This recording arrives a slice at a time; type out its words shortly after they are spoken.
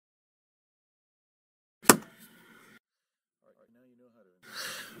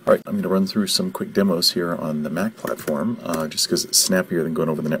Alright, I'm going to run through some quick demos here on the Mac platform, just because it's snappier than going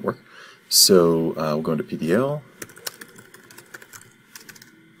over the network. So we'll go into PDL,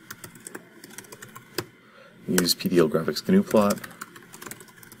 use PDL graphics Gnuplot,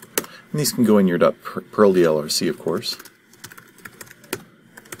 and these can go in your .perldlrc, of course.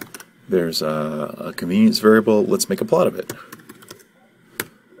 There's a convenience variable. Let's make a plot of it.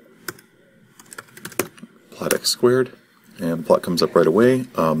 Plot x squared. And the plot comes up right away.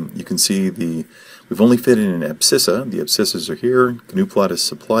 You can see we've only fit in an abscissa. The abscissas are here. Gnuplot has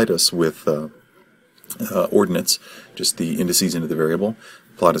supplied us with ordinates, just the indices into the variable.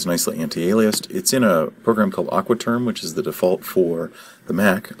 Plot is nicely anti-aliased. It's in a program called Aquaterm, which is the default for the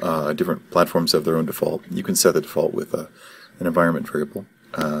Mac. Different platforms have their own default. You can set the default with an environment variable.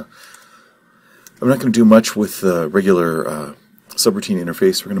 I'm not going to do much with the regular subroutine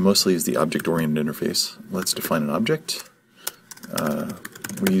interface. We're going to mostly use the object-oriented interface. Let's define an object.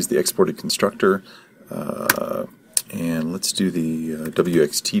 We use the exported constructor, and let's do the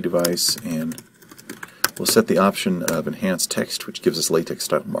WXT device, and we'll set the option of enhanced text, which gives us latex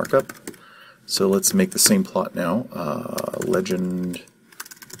style markup. So let's make the same plot now. Legend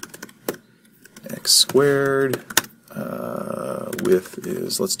x squared. Width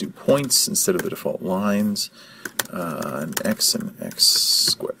is, let's do points instead of the default lines, and x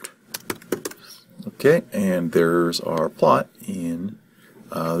squared. Okay, and there's our plot in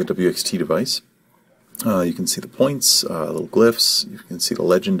the WXT device. You can see the points, little glyphs. You can see the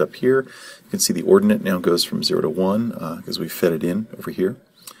legend up here. You can see the ordinate now goes from 0 to 1 because we fed it in over here.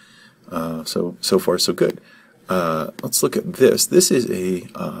 So far so good. Let's look at this. This is a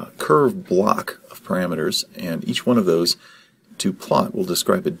curved block of parameters, and each one of those to plot will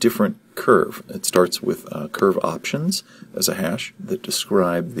describe a different curve. It starts with curve options as a hash that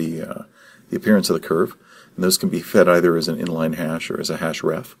describe the appearance of the curve, and those can be fed either as an inline hash or as a hash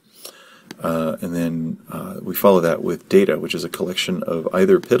ref. And then we follow that with data, which is a collection of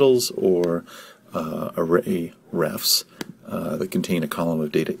either PDLs or array refs that contain a column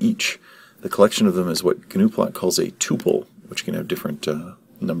of data each. The collection of them is what Gnuplot calls a tuple, which can have different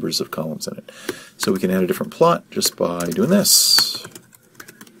numbers of columns in it. So we can add a different plot just by doing this.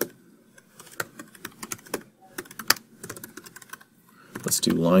 Let's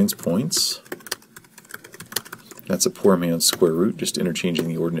do lines points. That's a poor man's square root, just interchanging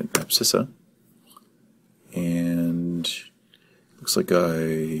the ordinate abscissa. And looks like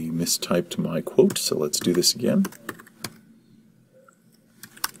I mistyped my quote, so let's do this again.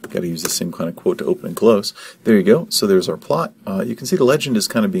 Got to use the same kind of quote to open and close. There you go. So there's our plot. You can see the legend is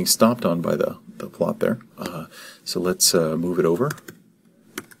kind of being stomped on by the plot there. So let's move it over.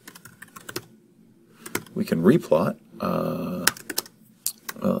 We can replot.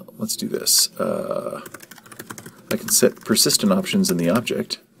 Let's do this. I can set persistent options in the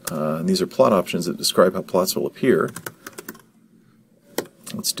object. And these are plot options that describe how plots will appear.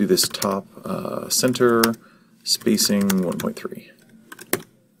 Let's do this top center spacing 1.3.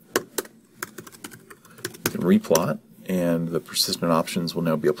 We can replot, and the persistent options will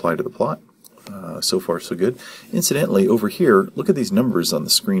now be applied to the plot. So far, so good. Incidentally, over here, look at these numbers on the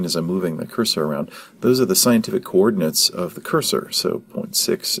screen as I'm moving the cursor around. Those are the scientific coordinates of the cursor, so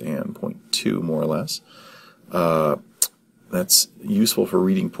 0.6 and 0.2 more or less. That's useful for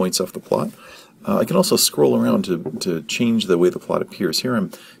reading points off the plot. I can also scroll around to change the way the plot appears. Here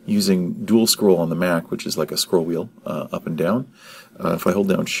I'm using dual scroll on the Mac, which is like a scroll wheel, up and down. If I hold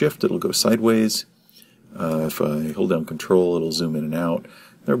down Shift, it'll go sideways. If I hold down Control, it'll zoom in and out.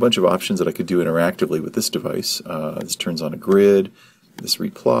 There are a bunch of options that I could do interactively with this device. This turns on a grid, this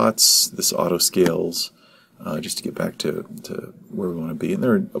replots, this auto scales, just to get back to where we want to be. And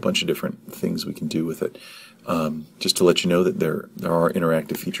there are a bunch of different things we can do with it. Just to let you know that there are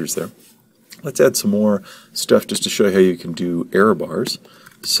interactive features there. Let's add some more stuff just to show you how you can do error bars.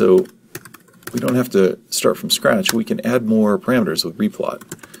 So we don't have to start from scratch. We can add more parameters with replot.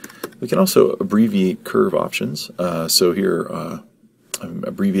 We can also abbreviate curve options. So here I'm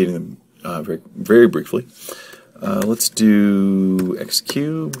abbreviating them very, very briefly. Let's do x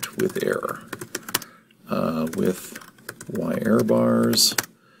cubed with error, with y error bars,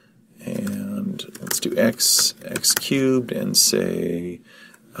 and let's do x cubed, and say,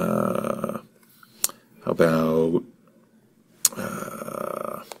 how about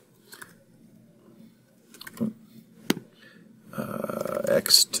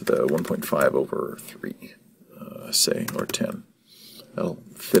x to the 1.5 over 3, say, or 10. That'll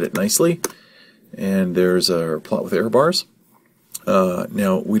fit it nicely. And there's our plot with error bars.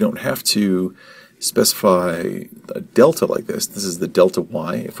 Now, we don't have to specify a delta like this. This is the delta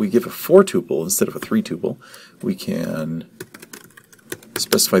y. If we give a 4 tuple instead of a 3 tuple, we can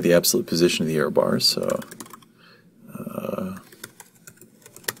specify the absolute position of the error bars. So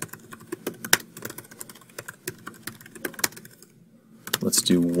let's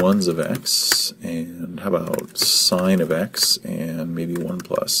do 1s of x, and how about sine of x, and maybe 1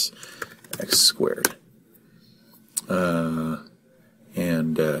 plus x squared.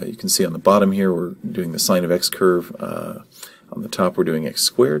 You can see on the bottom here we're doing the sine of x curve. On the top we're doing x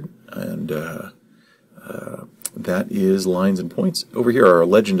squared, and that is lines and points. Over here our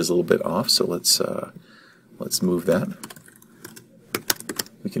legend is a little bit off, so let's move that.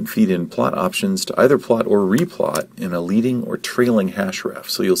 We can feed in plot options to either plot or replot in a leading or trailing hash ref.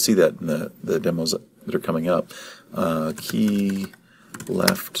 So you'll see that in the demos that are coming up. Key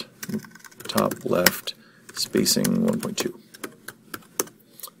left, top left, spacing 1.2.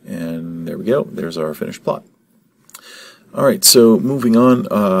 And there we go. There's our finished plot. All right, so moving on.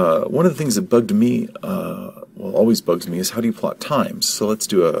 One of the things that bugged me, well, always bugs me, is how do you plot times? So let's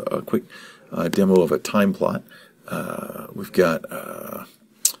do a quick demo of a time plot. We've got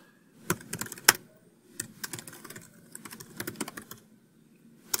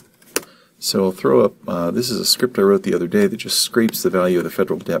so I'll throw up, this is a script I wrote the other day that just scrapes the value of the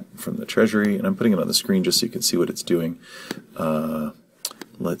federal debt from the Treasury, and I'm putting it on the screen just so you can see what it's doing.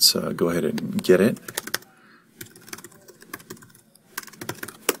 Let's go ahead and get it.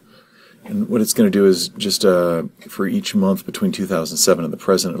 And what it's going to do is just for each month between 2007 and the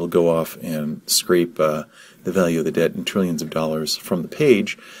present, it'll go off and scrape the value of the debt in trillions of dollars from the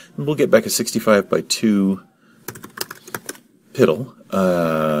page, and we'll get back a 65 by 2 piddle.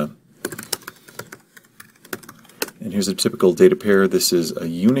 And here's a typical data pair. This is a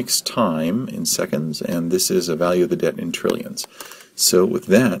Unix time in seconds, and this is a value of the debt in trillions. So with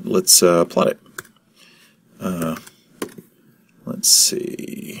that, let's plot it. Let's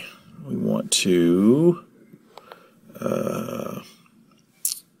see. We want to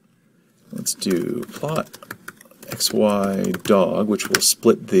let's do plot xy dog, which will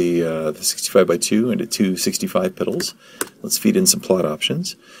split the 65 by 2 into two 65 piddles. Let's feed in some plot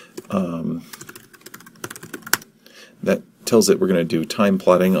options. That tells it we're going to do time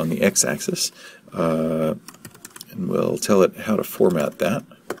plotting on the x-axis, and we'll tell it how to format that.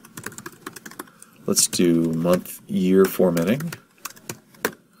 Let's do month-year formatting.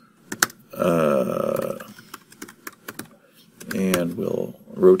 And we'll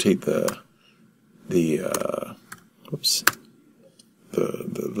rotate the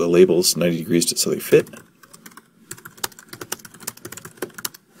labels 90 degrees so they fit.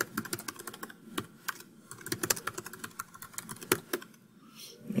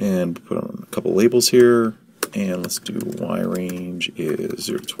 And put on a couple labels here, and let's do y range is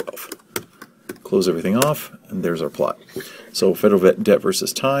 0 to 12. Close everything off, and there's our plot. So federal debt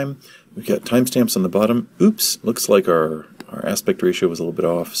versus time. We've got timestamps on the bottom. Oops, looks like our aspect ratio was a little bit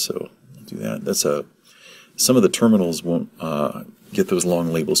off, so I'll do that. That's some of the terminals won't get those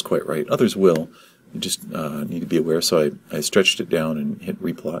long labels quite right. Others will. You just need to be aware. So I stretched it down and hit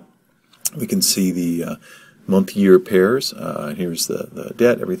replot. We can see the month-year pairs. Here's the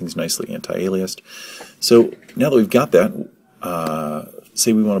debt. Everything's nicely anti-aliased. So now that we've got that,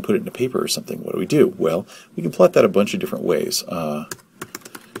 say we want to put it into paper or something, what do? Well, we can plot that a bunch of different ways.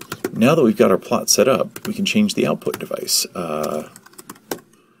 Now that we've got our plot set up, we can change the output device.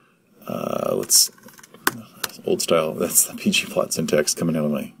 Let's old style. That's the PG plot syntax coming out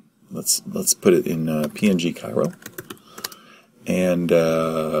of my. Let's put it in PNG Cairo, and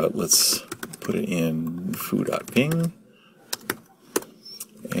let's put it in foo.ping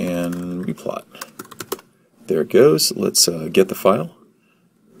and replot. There it goes. Let's get the file.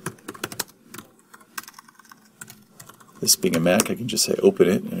 This being a Mac, I can just say open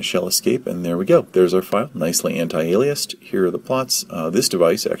it in a shell escape, and there we go. There's our file, nicely anti-aliased. Here are the plots. This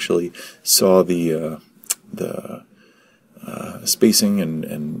device actually saw the spacing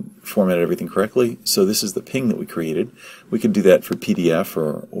and formatted everything correctly. So this is the ping that we created. We could do that for PDF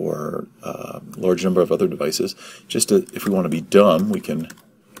or a large number of other devices. Just to, if we want to be dumb, we can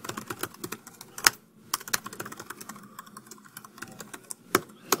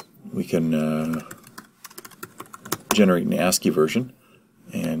generate an ASCII version,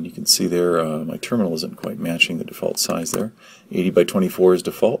 and you can see there my terminal isn't quite matching the default size there. 80 by 24 is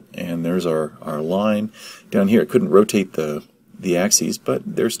default, and there's our line. Down here, it couldn't rotate the axes, but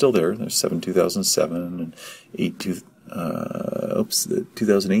they're still there. There's 7 2007 and 8 the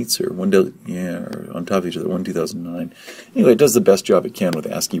 2008s or or on top of each other, 1 2009. Anyway, it does the best job it can with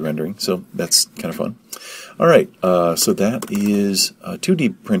ASCII rendering, so that's kind of fun. All right, so that is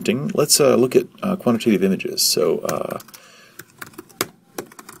 2D printing. Let's look at quantitative images. So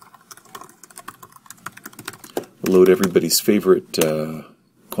load everybody's favorite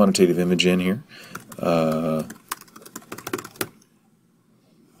quantitative image in here.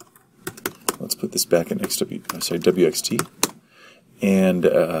 Let's put this back in WXT. And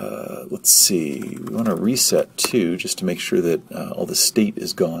let's see, we want to reset too, just to make sure that all the state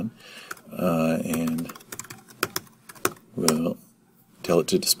is gone. And we'll tell it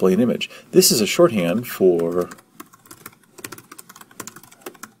to display an image. This is a shorthand for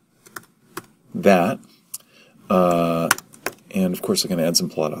that. And of course, I can add some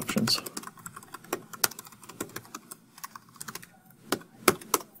plot options.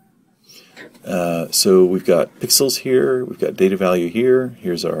 So we've got pixels here, we've got data value here,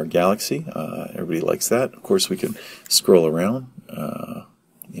 here's our galaxy. Everybody likes that. Of course, we can scroll around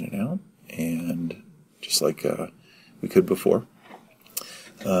in and out, and just like we could before.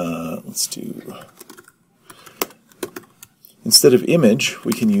 Let's do, instead of image,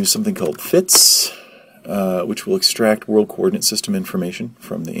 we can use something called fits, which will extract world coordinate system information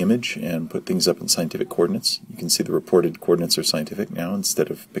from the image and put things up in scientific coordinates. You can see the reported coordinates are scientific now instead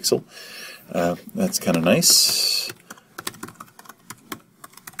of pixel. That's kind of nice.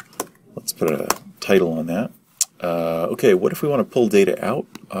 Let's put a title on that. Okay, what if we want to pull data out?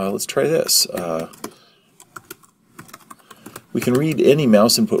 Let's try this. We can read any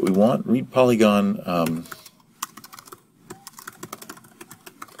mouse input we want. Read polygon.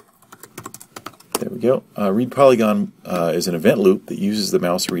 There we go. Read polygon is an event loop that uses the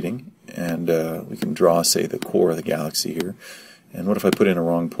mouse reading, and we can draw, say, the core of the galaxy here. And what if I put in a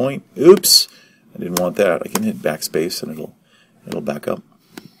wrong point? Oops! I didn't want that. I can hit backspace and it'll back up.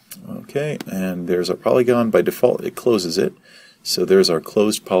 Okay, and there's our polygon. By default, it closes it. So there's our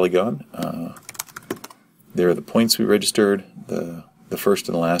closed polygon. There are the points we registered. The first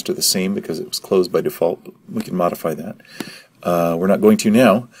and the last are the same because it was closed by default. We can modify that. We're not going to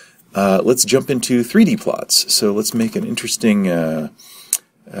now. Let's jump into 3D plots. So let's make an interesting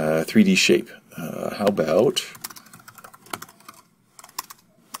 3D shape. How about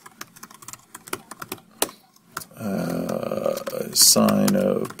sine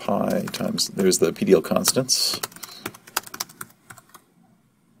of pi times, there's the PDL constants.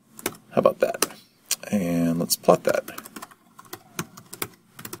 How about that? And let's plot that.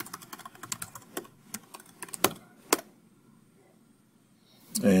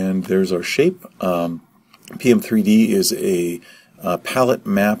 And there's our shape. PM3D is a palette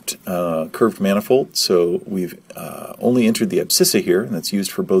mapped curved manifold, so we've only entered the abscissa here, and that's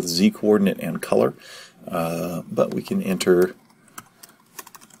used for both Z coordinate and color. But we can enter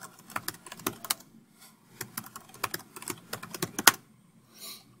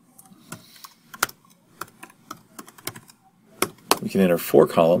four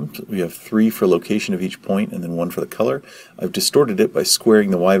columns. We have 3 for location of each point and then 1 for the color. I've distorted it by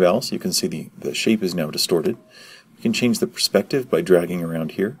squaring the y-val, so you can see the shape is now distorted. We can change the perspective by dragging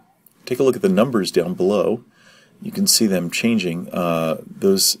around here. Take a look at the numbers down below. You can see them changing.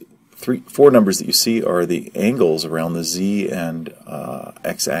 Those 4 numbers that you see are the angles around the z and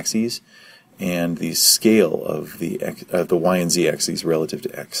x-axes, and the scale of the y and z axes relative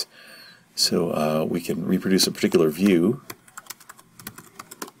to x. So we can reproduce a particular view.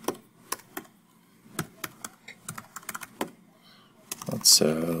 Let's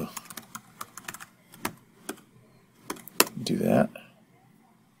do that,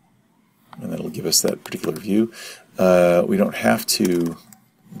 and that'll give us that particular view. We don't have to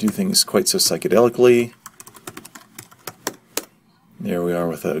do things quite so psychedelically. There we are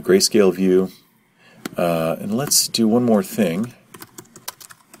with a grayscale view. And let's do one more thing.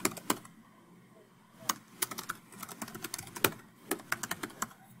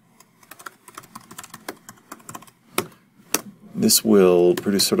 This will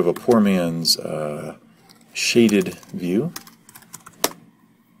produce sort of a poor man's shaded view.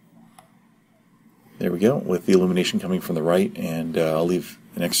 There we go, with the illumination coming from the right, and I'll leave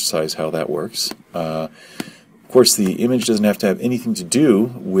an exercise how that works. Of course, the image doesn't have to have anything to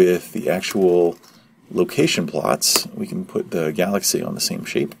do with the actual location plots. We can put the galaxy on the same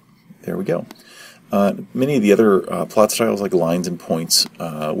shape. There we go. Many of the other plot styles, like lines and points,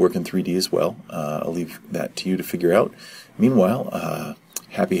 work in 3D as well. I'll leave that to you to figure out. Meanwhile,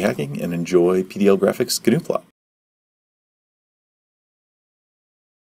 happy hacking and enjoy PDL Graphics Gnuplot.